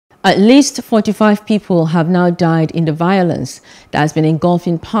At least 45 people have now died in the violence that has been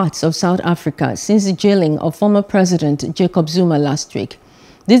engulfing parts of South Africa since the jailing of former President Jacob Zuma last week.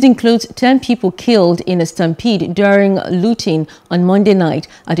 This includes 10 people killed in a stampede during looting on Monday night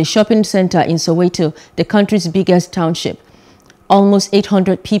at a shopping center in Soweto, the country's biggest township. Almost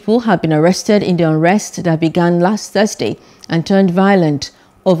 800 people have been arrested in the unrest that began last Thursday and turned violent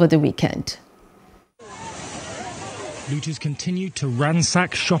over the weekend. Looters continued to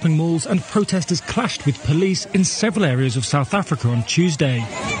ransack shopping malls and protesters clashed with police in several areas of South Africa on Tuesday.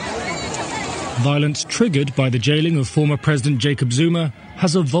 Violence triggered by the jailing of former President Jacob Zuma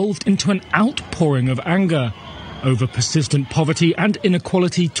has evolved into an outpouring of anger over persistent poverty and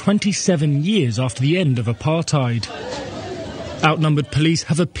inequality 27 years after the end of apartheid. Outnumbered police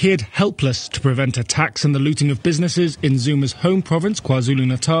have appeared helpless to prevent attacks and the looting of businesses in Zuma's home province,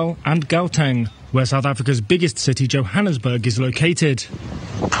 KwaZulu-Natal, and Gauteng, where South Africa's biggest city, Johannesburg, is located.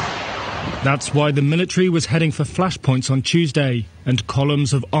 That's why the military was heading for flashpoints on Tuesday, and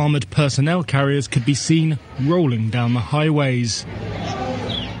columns of armoured personnel carriers could be seen rolling down the highways.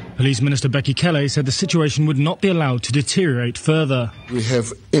 Police Minister Becky Cele said the situation would not be allowed to deteriorate further. We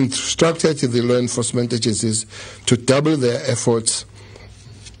have instructed the law enforcement agencies to double their efforts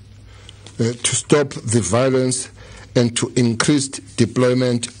to stop the violence and to increase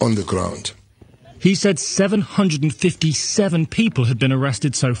deployment on the ground. He said 757 people had been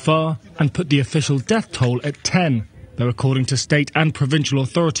arrested so far and put the official death toll at 10, though according to state and provincial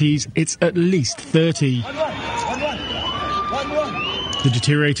authorities, it's at least 30. The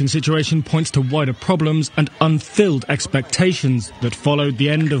deteriorating situation points to wider problems and unfilled expectations that followed the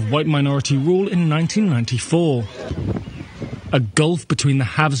end of white minority rule in 1994. A gulf between the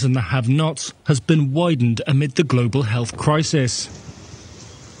haves and the have-nots has been widened amid the global health crisis.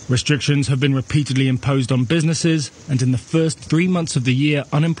 Restrictions have been repeatedly imposed on businesses, and in the first 3 months of the year,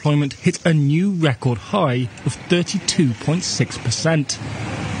 unemployment hit a new record high of 32.6%.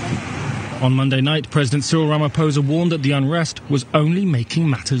 On Monday night, President Cyril Ramaphosa warned that the unrest was only making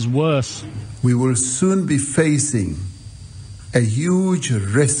matters worse. We will soon be facing a huge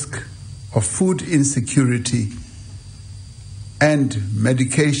risk of food insecurity and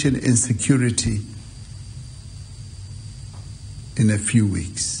medication insecurity in a few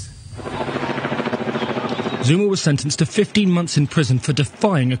weeks. Zuma was sentenced to 15 months in prison for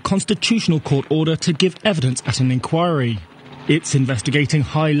defying a constitutional court order to give evidence at an inquiry. It's investigating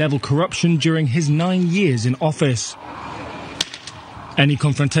high-level corruption during his 9 years in office. Any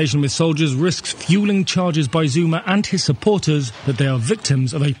confrontation with soldiers risks fueling charges by Zuma and his supporters that they are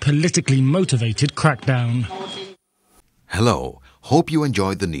victims of a politically motivated crackdown. Hello, hope you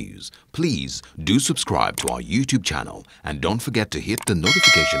enjoyed the news. Please do subscribe to our YouTube channel and don't forget to hit the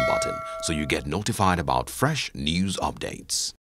notification button so you get notified about fresh news updates.